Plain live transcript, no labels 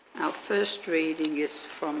Our first reading is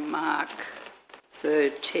from Mark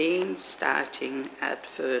 13, starting at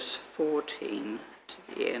verse 14 to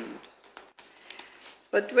the end.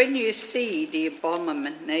 But when you see the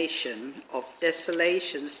abomination of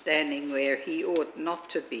desolation standing where he ought not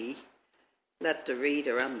to be, let the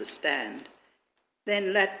reader understand,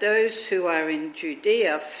 then let those who are in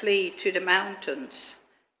Judea flee to the mountains.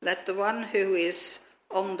 Let the one who is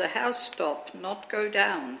on the housetop not go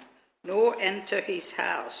down, nor enter his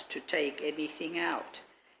house to take anything out.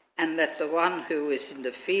 And let the one who is in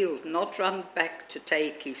the field not run back to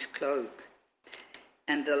take his cloak.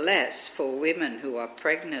 And alas, for women who are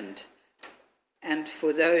pregnant, and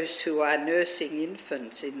for those who are nursing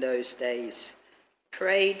infants in those days,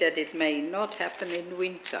 pray that it may not happen in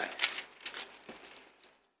winter.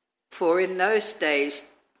 For in those days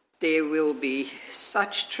there will be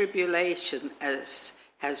such tribulation as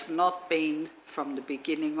has not been from the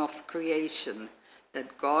beginning of creation,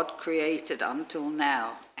 that God created until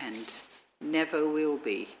now, and never will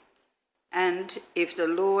be. And if the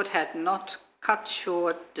Lord had not cut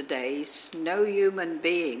short the days, no human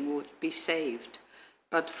being would be saved.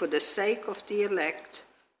 But for the sake of the elect,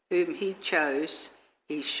 whom he chose,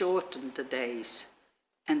 he shortened the days.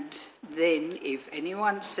 And then if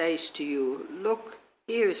anyone says to you, "Look,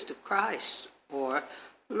 here is the Christ," or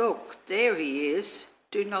 "Look, there he is,"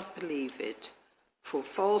 do not believe it. For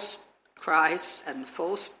false Christs and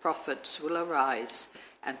false prophets will arise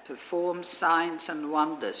and perform signs and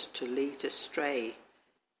wonders to lead astray,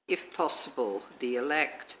 if possible, the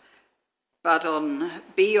elect. But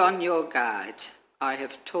be on your guard. I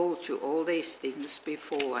have told you all these things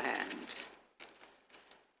beforehand.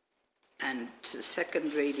 And the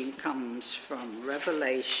second reading comes from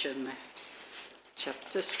Revelation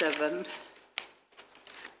chapter 7,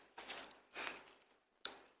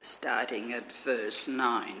 starting at verse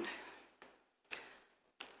 9.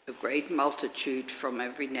 A great multitude from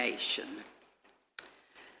every nation.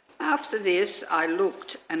 After this I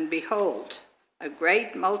looked, and behold, a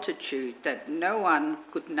great multitude that no one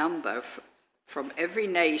could number, from every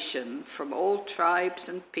nation, from all tribes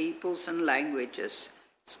and peoples and languages,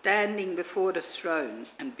 standing before the throne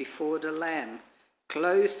and before the Lamb,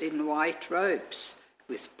 clothed in white robes,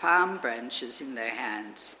 with palm branches in their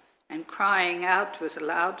hands, and crying out with a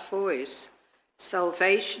loud voice,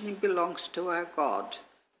 "Salvation belongs to our God,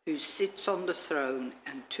 who sits on the throne,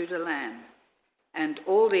 and to the Lamb." And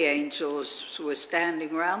all the angels were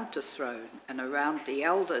standing round the throne, and around the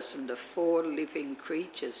elders and the 4 living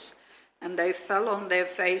creatures, and they fell on their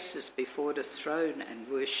faces before the throne and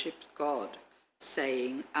worshipped God,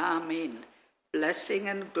 saying, "Amen. Blessing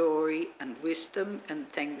and glory and wisdom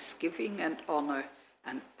and thanksgiving and honor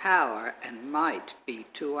and power and might be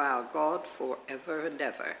to our God forever and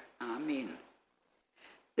ever. Amen."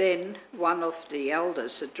 Then one of the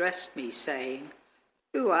elders addressed me, saying,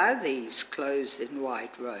 "Who are these clothed in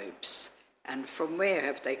white robes, and from where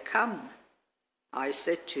have they come?" I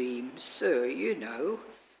said to him, "Sir, you know."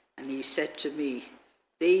 And he said to me,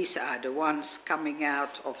 "These are the ones coming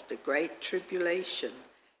out of the Great Tribulation.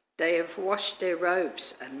 They have washed their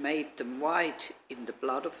robes and made them white in the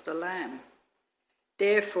blood of the Lamb.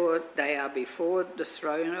 Therefore they are before the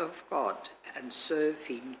throne of God and serve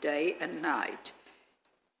him day and night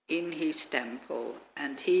in his temple,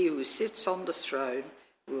 and he who sits on the throne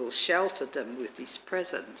will shelter them with his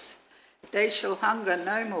presence. They shall hunger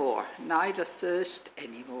no more, neither thirst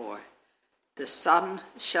any more. The sun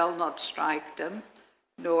shall not strike them,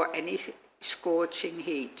 nor any scorching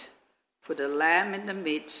heat, for the Lamb in the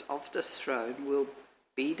midst of the throne will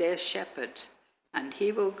be their shepherd, and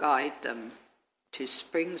he will guide them to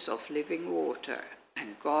springs of living water,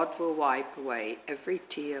 and God will wipe away every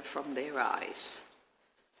tear from their eyes."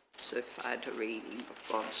 So far the reading of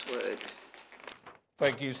God's word.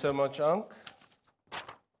 Thank you so much, Ank.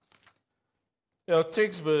 Our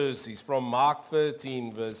text verse is from Mark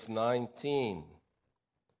 13, verse 19.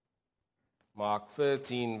 Mark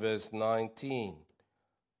 13, verse 19.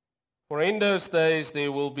 "For in those days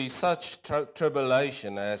there will be such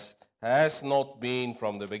tribulation as has not been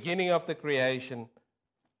from the beginning of the creation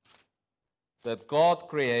that God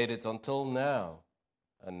created until now,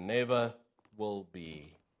 and never will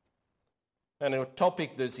be." And our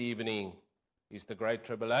topic this evening is the Great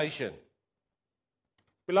Tribulation.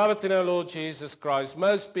 Beloved in our Lord Jesus Christ,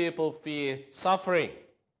 most people fear suffering.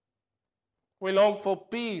 We long for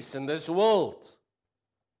peace in this world.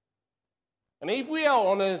 And if we are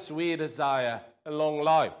honest, we desire a long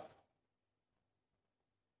life,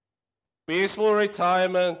 peaceful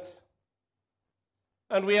retirement,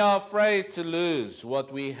 and we are afraid to lose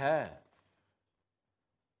what we have.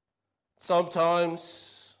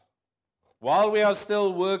 Sometimes While we are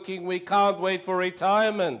still working, we can't wait for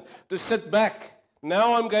retirement, to sit back.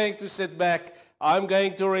 Now I'm going to sit back. I'm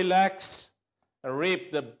going to relax and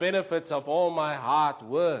reap the benefits of all my hard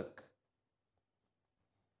work.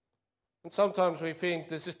 And sometimes we think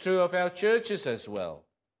this is true of our churches as well.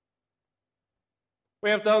 We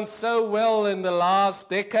have done so well in the last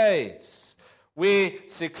decades. We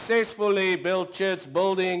successfully built church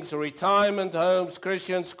buildings, retirement homes,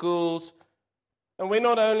 Christian schools, and we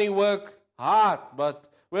not only work hard, but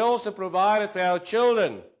we also provided for our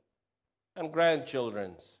children and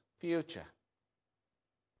grandchildren's future.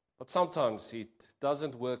 But sometimes it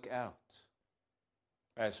doesn't work out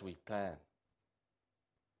as we plan.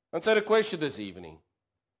 And so the question this evening,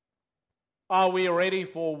 are we ready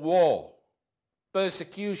for war,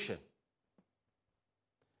 persecution?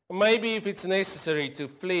 Maybe if it's necessary to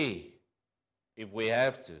flee, if we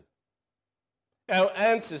have to. Our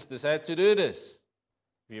ancestors had to do this.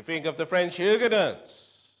 If you think of the French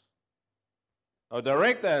Huguenots, our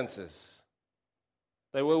direct ancestors,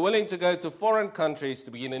 they were willing to go to foreign countries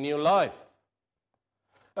to begin a new life.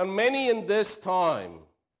 And many in this time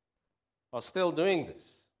are still doing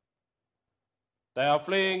this. They are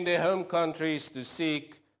fleeing their home countries to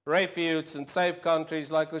seek refuge in safe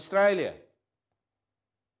countries like Australia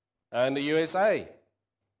and the USA.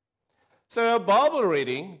 So our Bible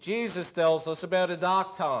reading, Jesus tells us about a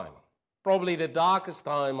dark time, probably the darkest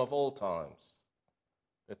time of all times,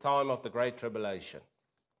 the time of the Great Tribulation.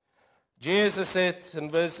 Jesus said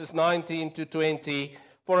in verses 19 to 20,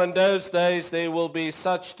 "For in those days there will be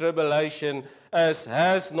such tribulation as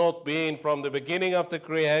has not been from the beginning of the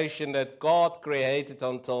creation that God created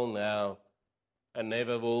until now, and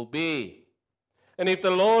never will be. And if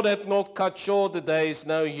the Lord had not cut short the days,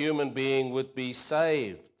 no human being would be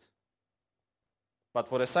saved. But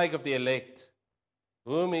for the sake of the elect,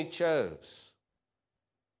 whom he chose,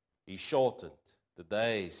 he shortened the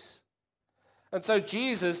days." And so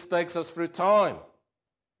Jesus takes us through time.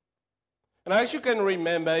 And as you can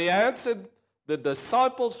remember, he answered the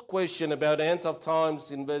disciples' question about the end of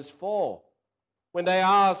times in verse 4, when they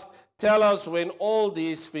asked, "Tell us when all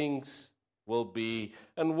these things will be,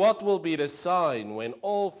 and what will be the sign when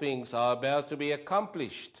all things are about to be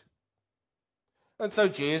accomplished?" And so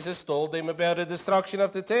Jesus told them about the destruction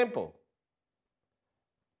of the temple.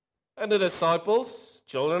 And the disciples,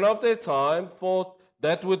 children of their time, thought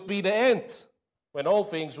that would be the end, when all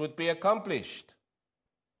things would be accomplished.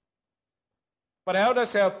 But how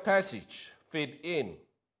does our passage fit in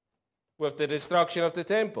with the destruction of the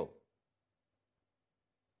temple?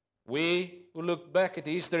 We who look back at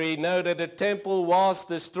history know that the temple was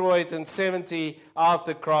destroyed in 70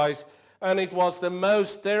 after Christ, and it was the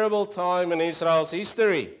most terrible time in Israel's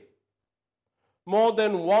history. More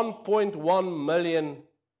than 1.1 million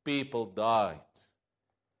people died.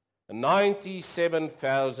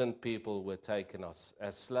 97,000 people were taken as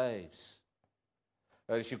slaves.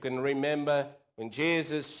 As you can remember, when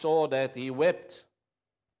Jesus saw that, he wept.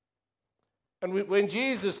 And when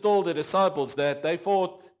Jesus told the disciples that, they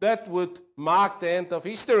thought that would mark the end of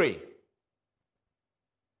history.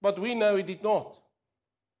 But we know it did not.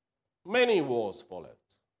 Many wars followed.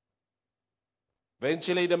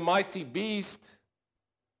 Eventually, the mighty beast,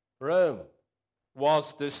 Rome,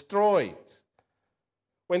 was destroyed.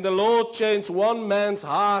 When the Lord changed one man's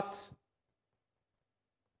heart,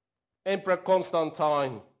 Emperor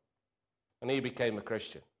Constantine, and he became a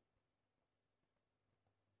Christian.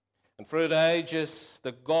 And through the ages,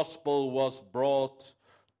 the gospel was brought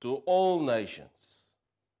to all nations.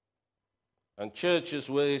 And churches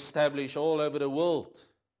were established all over the world.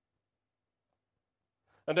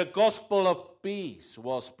 And the gospel of peace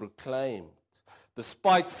was proclaimed,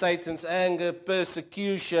 despite Satan's anger,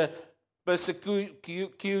 persecution,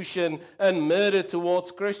 and murder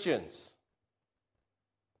towards Christians.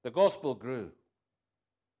 The gospel grew,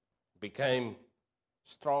 became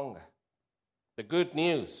stronger. The good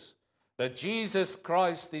news that Jesus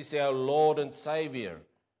Christ is our Lord and Savior,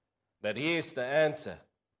 that He is the answer,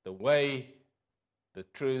 the way, the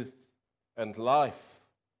truth, and life.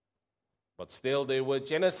 But still there were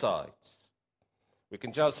genocides. We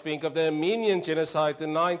can just think of the Armenian genocide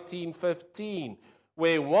in 1915,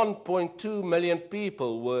 where 1.2 million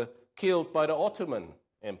people were killed by the Ottoman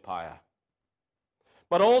Empire.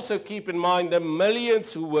 But also keep in mind the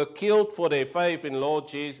millions who were killed for their faith in Lord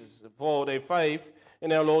Jesus, for their faith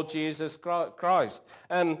in our Lord Jesus Christ,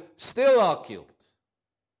 and still are killed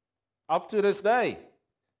up to this day.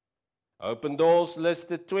 Open Doors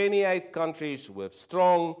listed 28 countries with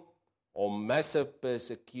strong or massive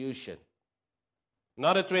persecution.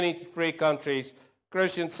 Another 23 countries,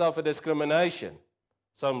 Christians suffer discrimination.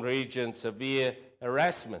 Some regions, severe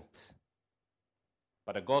harassment.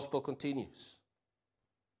 But the gospel continues.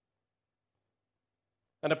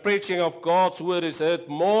 And the preaching of God's word is heard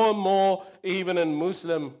more and more, even in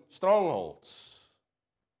Muslim strongholds.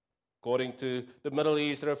 According to the Middle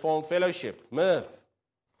East Reformed Fellowship, MIRF.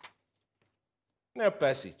 In our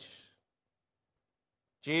passage,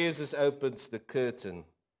 Jesus opens the curtain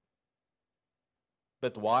a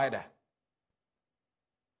bit wider.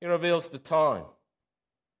 He reveals the time,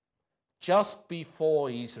 just before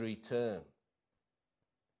his return,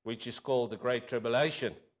 which is called the Great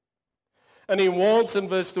Tribulation. And he warns in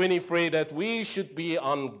verse 23 that we should be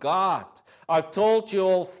on guard. I've told you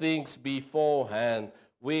all things beforehand.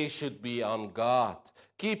 We should be on guard.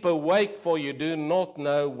 Keep awake, for you do not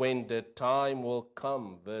know when the time will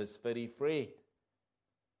come. Verse 33.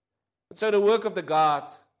 And so the work of the guard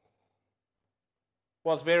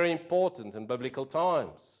was very important in biblical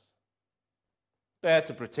times. They had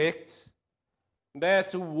to protect. They had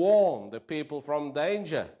to warn the people from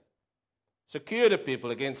danger. Secure the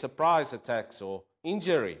people against surprise attacks or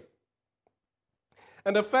injury.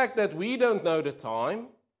 And the fact that we don't know the time,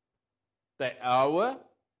 the hour,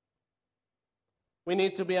 we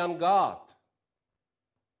need to be on guard.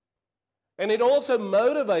 And it also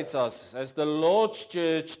motivates us as the Lord's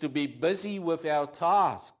church to be busy with our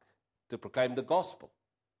task to proclaim the gospel,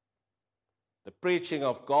 the preaching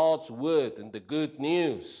of God's word and the good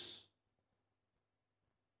news.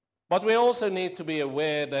 But we also need to be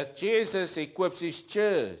aware that Jesus equips his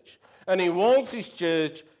church, and he wants his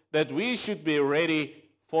church that we should be ready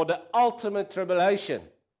for the ultimate tribulation.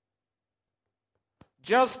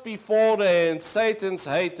 Just before the end, Satan's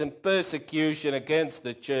hate and persecution against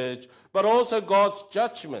the church, but also God's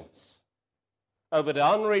judgments over the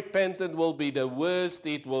unrepentant will be the worst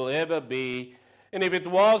it will ever be. And if it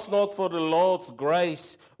was not for the Lord's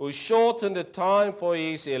grace, who shortened the time for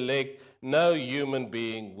his elect, no human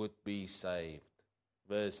being would be saved.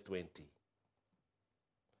 Verse 20.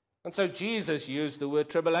 And so Jesus used the word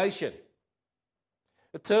tribulation,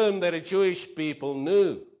 a term that the Jewish people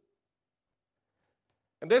knew.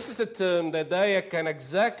 And this is a term that they can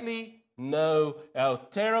exactly know how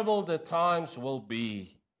terrible the times will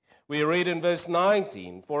be. We read in verse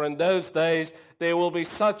 19, for in those days there will be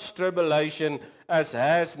such tribulation as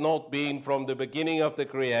has not been from the beginning of the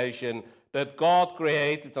creation that God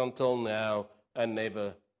created until now and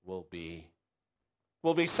never will be.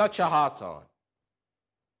 Will be such a hard time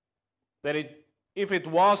that if it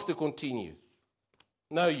was to continue,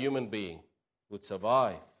 no human being would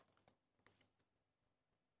survive.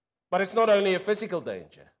 But it's not only a physical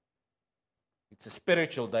danger, it's a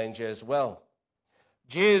spiritual danger as well.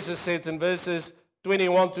 Jesus said in verses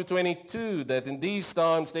 21 to 22 that in these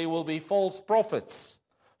times there will be false prophets,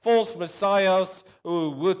 false messiahs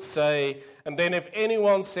who would say, and then if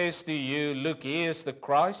anyone says to you, look, here's the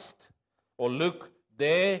Christ, or look,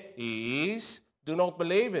 there he is, do not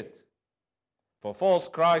believe it. For false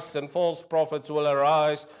Christs and false prophets will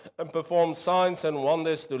arise and perform signs and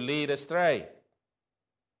wonders to lead astray.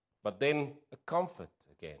 But then a comfort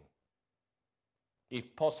again,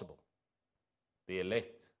 if possible, the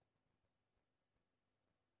elect.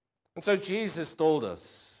 And so Jesus told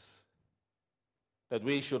us that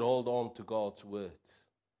we should hold on to God's word.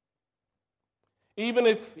 Even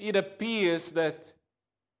if it appears that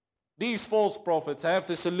these false prophets have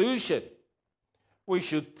the solution, we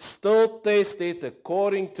should still test it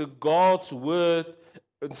according to God's word.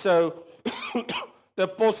 And so the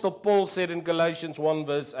Apostle Paul said in Galatians 1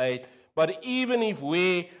 verse 8, but even if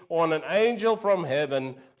we or an angel from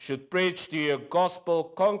heaven should preach to you a gospel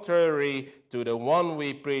contrary to the one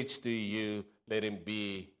we preach to you, let him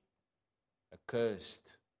be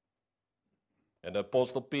accursed. And the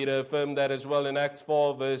Apostle Peter affirmed that as well in Acts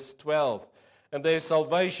 4 verse 12. And there's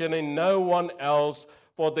salvation in no one else,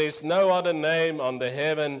 for there's no other name under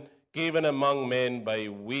heaven given among men by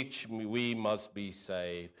which we must be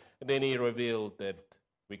saved. And then he revealed that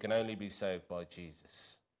we can only be saved by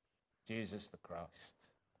Jesus. Jesus the Christ.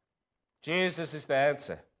 Jesus is the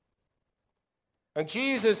answer. And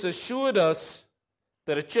Jesus assured us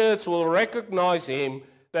that the church will recognize him,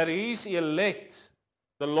 that his elect,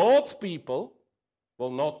 the Lord's people,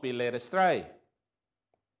 will not be led astray.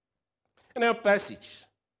 In our passage,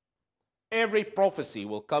 every prophecy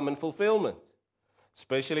will come in fulfillment,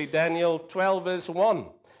 especially Daniel 12 verse 1.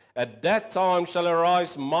 At that time shall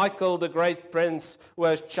arise Michael the great prince, who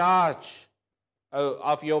has charge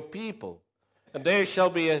of your people. And there shall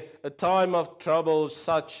be a time of trouble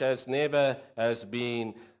such as never has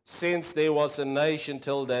been since there was a nation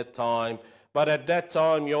till that time. But at that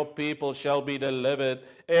time your people shall be delivered,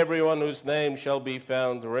 everyone whose name shall be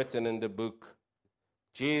found written in the book.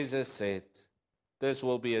 Jesus said, this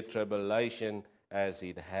will be a tribulation as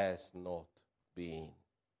it has not been.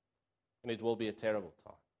 And it will be a terrible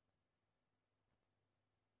time.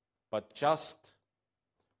 But just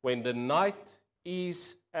when the night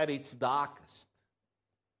is at its darkest,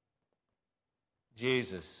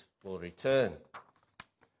 Jesus will return.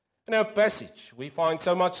 In our passage, we find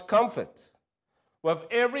so much comfort. With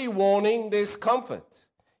every warning, there's comfort.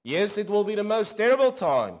 Yes, it will be the most terrible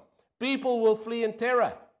time. People will flee in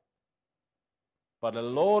terror. But the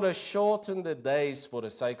Lord has shortened the days for the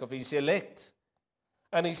sake of His elect.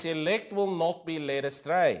 And His elect will not be led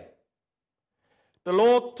astray. The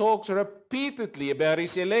Lord talks repeatedly about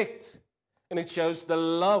His elect. And it shows the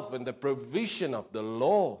love and the provision of the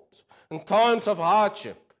Lord. In times of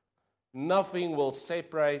hardship, nothing will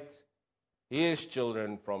separate His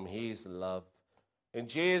children from His love. In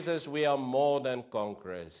Jesus, we are more than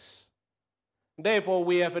conquerors. Therefore,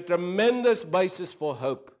 we have a tremendous basis for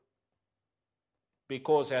hope,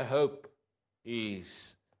 because our hope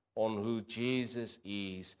is on who Jesus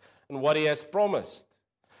is and what He has promised.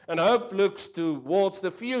 And hope looks towards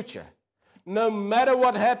the future. No matter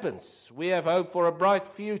what happens, we have hope for a bright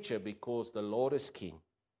future because the Lord is King.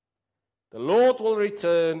 The Lord will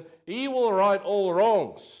return. He will right all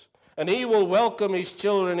wrongs. And He will welcome His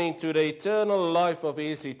children into the eternal life of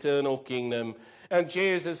His eternal kingdom. And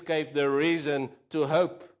Jesus gave the reason to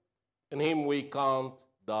hope. In Him we can't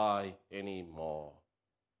die anymore.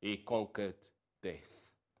 He conquered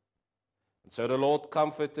death. And so the Lord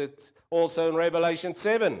comforted also in Revelation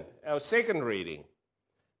 7, our second reading,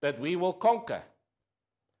 that we will conquer.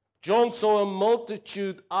 John saw a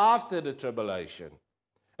multitude after the tribulation,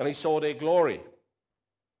 and he saw their glory.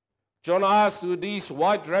 John asked who these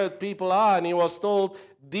white-robed people are, and he was told,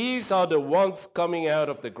 these are the ones coming out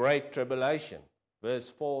of the Great Tribulation. Verse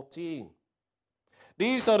 14.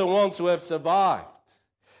 These are the ones who have survived.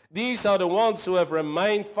 These are the ones who have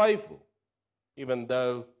remained faithful, even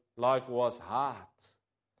though life was hard.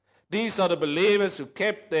 These are the believers who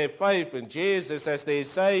kept their faith in Jesus as their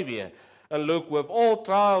Savior and look with all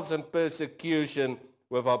trials and persecution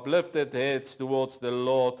with uplifted heads towards the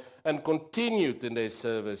Lord and continued in their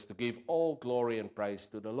service to give all glory and praise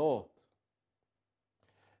to the Lord.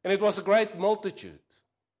 And it was a great multitude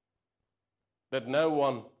that no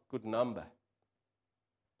one could number.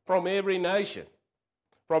 From every nation,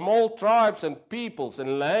 from all tribes and peoples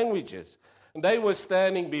and languages. And they were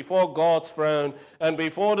standing before God's throne and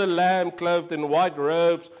before the Lamb clothed in white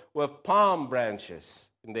robes with palm branches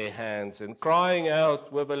in their hands and crying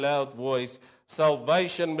out with a loud voice,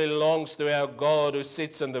 salvation belongs to our God who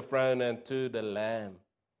sits on the throne and to the Lamb.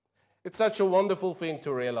 It's such a wonderful thing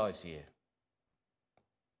to realize here.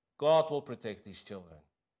 God will protect His children,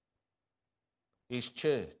 His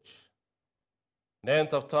church. In the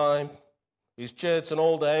end of time, His church and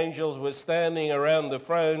all the angels were standing around the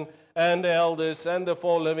throne, and the elders and the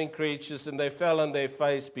four living creatures, and they fell on their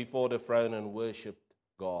face before the throne and worshipped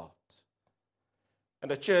God. And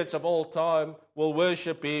the church of all time will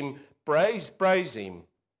worship Him, praise Him.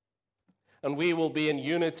 And we will be in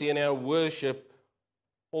unity in our worship,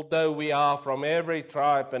 although we are from every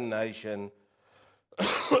tribe and nation.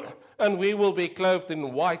 And we will be clothed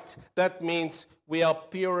in white. That means we are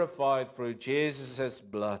purified through Jesus'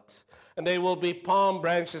 blood. And there will be palm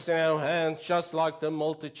branches in our hands, just like the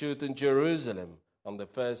multitude in Jerusalem on the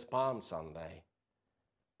first Palm Sunday.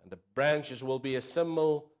 And the branches will be a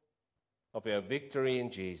symbol of our victory in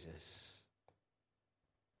Jesus.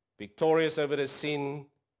 Victorious over the sin,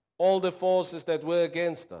 all the forces that were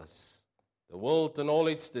against us, the world and all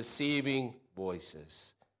its deceiving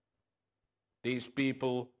voices. These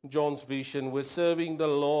people, John's vision, were serving the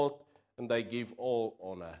Lord, and they give all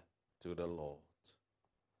honor to the Lord.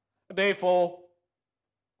 Therefore,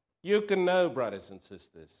 you can know, brothers and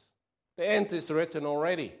sisters, the end is written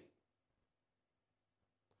already.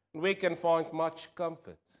 We can find much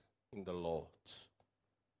comfort in the Lord.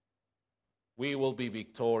 We will be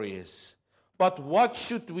victorious. But what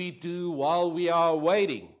should we do while we are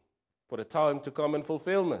waiting for the time to come in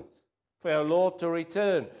fulfillment, for our Lord to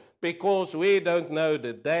return? Because we don't know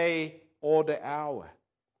the day or the hour.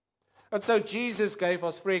 And so Jesus gave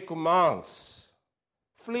us 3 commands.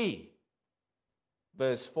 Flee,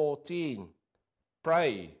 verse 14.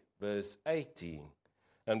 Pray, verse 18.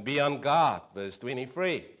 And be on guard, verse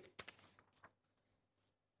 23.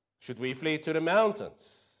 Should we flee to the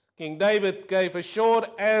mountains? King David gave a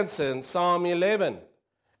short answer in Psalm 11.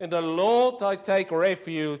 In the Lord I take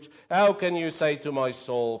refuge. How can you say to my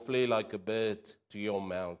soul, flee like a bird to your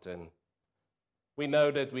mountain? We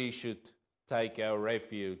know that we should take our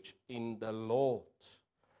refuge in the Lord.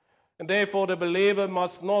 And therefore the believer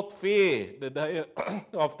must not fear the day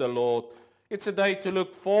of the Lord. It's a day to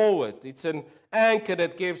look forward. It's an anchor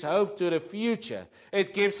that gives hope to the future.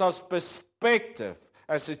 It gives us perspective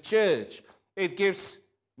as a church. It gives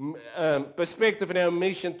perspective in our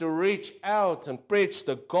mission to reach out and preach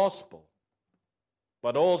the gospel.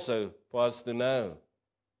 But also for us to know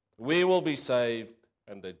we will be saved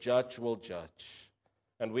and the judge will judge.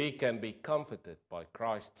 And we can be comforted by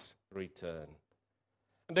Christ's return.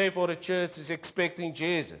 And therefore the church is expecting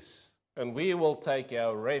Jesus. And we will take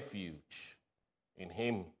our refuge in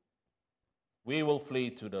him. We will flee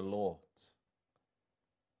to the Lord.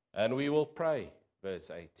 And we will pray,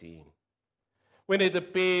 verse 18. When it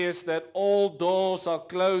appears that all doors are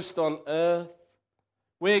closed on earth,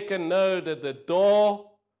 we can know that the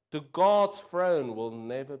door to God's throne will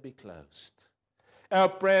never be closed. Our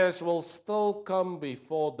prayers will still come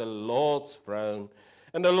before the Lord's throne.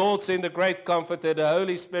 And the Lord sent the great comforter, the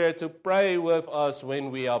Holy Spirit, to pray with us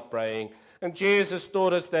when we are praying. And Jesus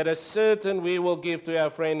taught us that as certain we will give to our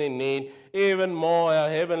friend in need, even more our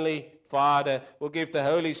Heavenly Father will give the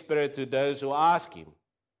Holy Spirit to those who ask him.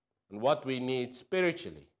 And what we need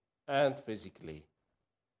spiritually and physically.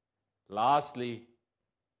 Lastly,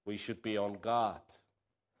 we should be on guard.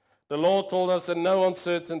 The Lord told us in no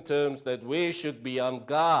uncertain terms that we should be on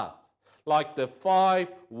guard, like the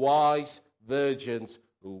 5 wise virgins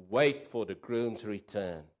who wait for the groom's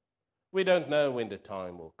return. We don't know when the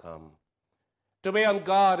time will come. To be on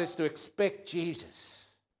guard is to expect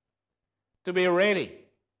Jesus, to be ready.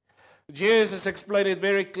 Jesus explained it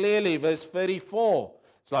very clearly, verse 34.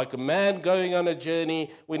 It's like a man going on a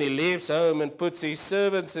journey when he leaves home and puts his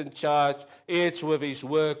servants in charge, each with his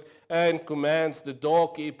work, and commands the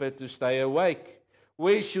doorkeeper to stay awake.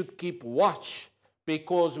 We should keep watch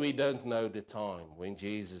because we don't know the time when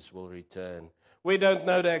Jesus will return. We don't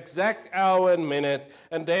know the exact hour and minute,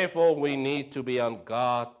 and therefore we need to be on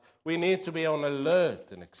guard. We need to be on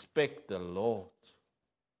alert and expect the Lord.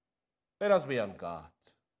 Let us be on guard.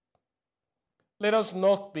 Let us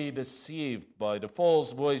not be deceived by the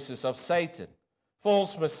false voices of Satan,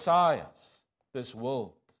 false messiahs, this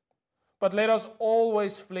world. But let us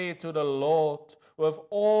always flee to the Lord with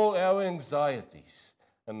all our anxieties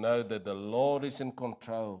and know that the Lord is in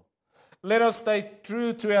control. Let us stay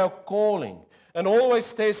true to our calling and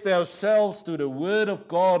always test ourselves to the Word of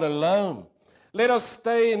God alone. Let us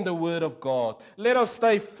stay in the Word of God. Let us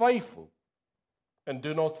stay faithful and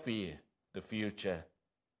do not fear the future.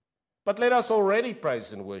 But let us already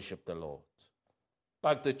praise and worship the Lord,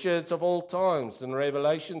 like the church of all times in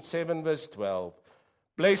Revelation 7 verse 12.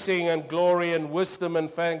 Blessing and glory and wisdom and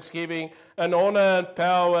thanksgiving and honor and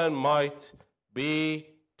power and might be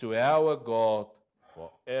to our God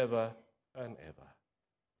forever and ever.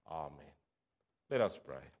 Amen. Let us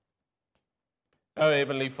pray. Our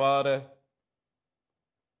Heavenly Father,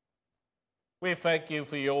 we thank you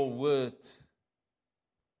for your word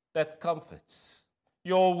that comforts.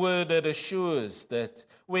 Your word that assures that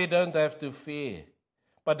we don't have to fear,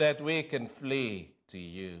 but that we can flee to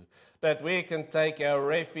you, that we can take our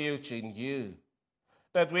refuge in you,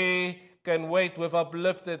 that we can wait with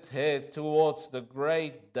uplifted head towards the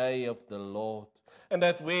great day of the Lord, and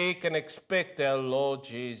that we can expect our Lord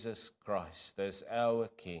Jesus Christ as our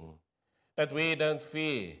King, that we don't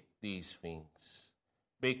fear these things,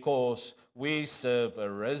 because we serve a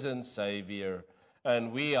risen Savior,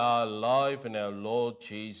 and we are alive in our Lord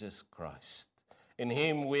Jesus Christ. In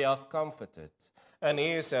him we are comforted, and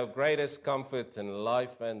he is our greatest comfort in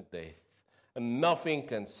life and death, and nothing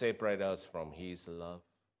can separate us from his love.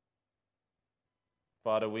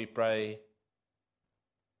 Father, we pray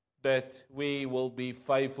that we will be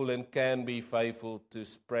faithful and can be faithful to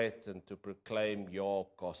spread and to proclaim your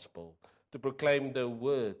gospel, to proclaim the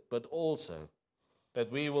word, but also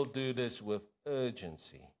that we will do this with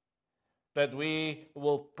urgency, that we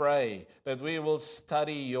will pray, that we will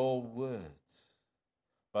study your words,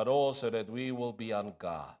 but also that we will be on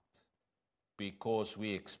guard because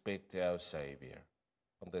we expect our Savior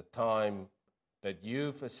on the time that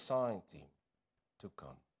you've assigned him to come.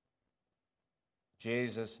 In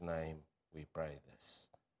Jesus' name we pray this.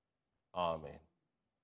 Amen.